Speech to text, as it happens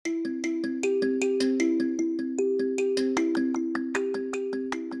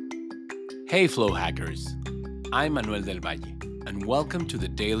Hey Flow Hackers, I'm Manuel del Valle, and welcome to the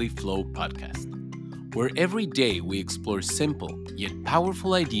Daily Flow podcast, where every day we explore simple yet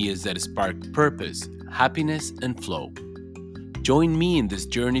powerful ideas that spark purpose, happiness, and flow. Join me in this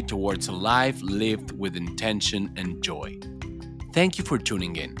journey towards a life lived with intention and joy. Thank you for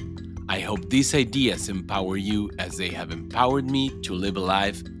tuning in. I hope these ideas empower you as they have empowered me to live a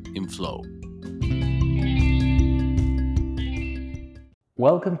life in flow.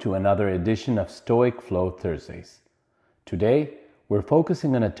 Welcome to another edition of Stoic Flow Thursdays. Today, we're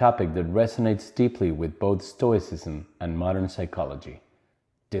focusing on a topic that resonates deeply with both Stoicism and modern psychology: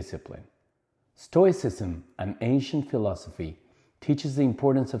 discipline. Stoicism, an ancient philosophy, teaches the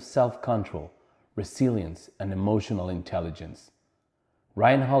importance of self-control, resilience, and emotional intelligence.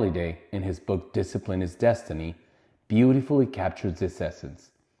 Ryan Holiday, in his book Discipline is Destiny, beautifully captures this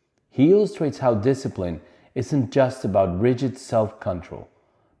essence. He illustrates how discipline isn't just about rigid self-control,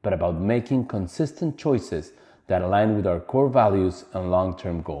 but about making consistent choices that align with our core values and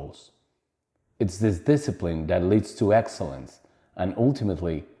long-term goals. It's this discipline that leads to excellence and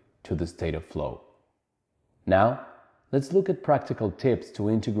ultimately to the state of flow. Now, let's look at practical tips to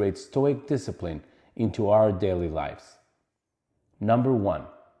integrate Stoic discipline into our daily lives. Number 1,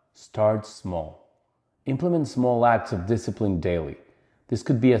 start small. Implement small acts of discipline daily. This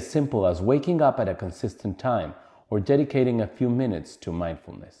could be as simple as waking up at a consistent time or dedicating a few minutes to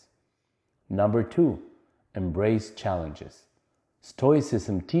mindfulness. Number 2, embrace challenges.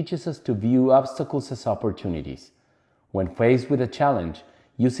 Stoicism teaches us to view obstacles as opportunities. When faced with a challenge,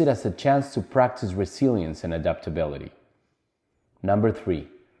 use it as a chance to practice resilience and adaptability. Number 3,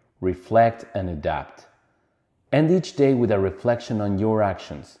 reflect and adapt. End each day with a reflection on your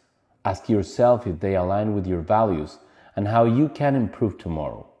actions. Ask yourself if they align with your values and how you can improve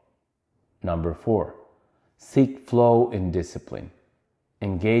tomorrow. Number 4, seek flow in discipline.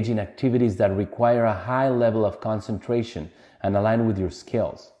 Engage in activities that require a high level of concentration and align with your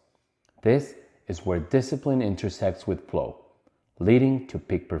skills. This is where discipline intersects with flow, leading to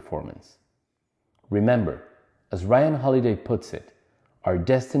peak performance. Remember, as Ryan Holiday puts it, our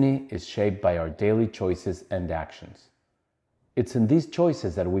destiny is shaped by our daily choices and actions. It's in these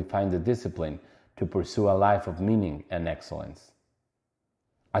choices that we find the discipline to pursue a life of meaning and excellence.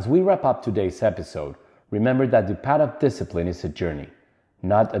 As we wrap up today's episode, remember that the path of discipline is a journey,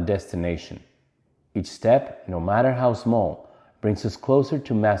 not a destination. Each step, no matter how small, brings us closer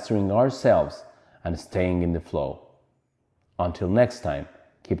to mastering ourselves and staying in the flow. Until next time,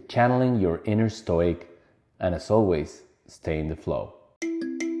 keep channeling your inner Stoic, and as always, stay in the flow.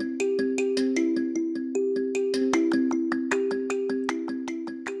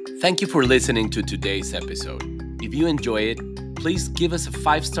 Thank you for listening to today's episode. If you enjoy it, please give us a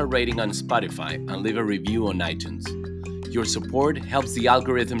 5-star rating on Spotify and leave a review on iTunes. Your support helps the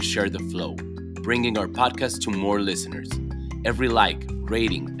algorithm share the flow, bringing our podcast to more listeners. Every like,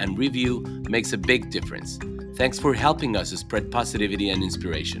 rating, and review makes a big difference. Thanks for helping us spread positivity and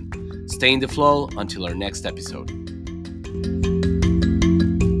inspiration. Stay in the flow until our next episode.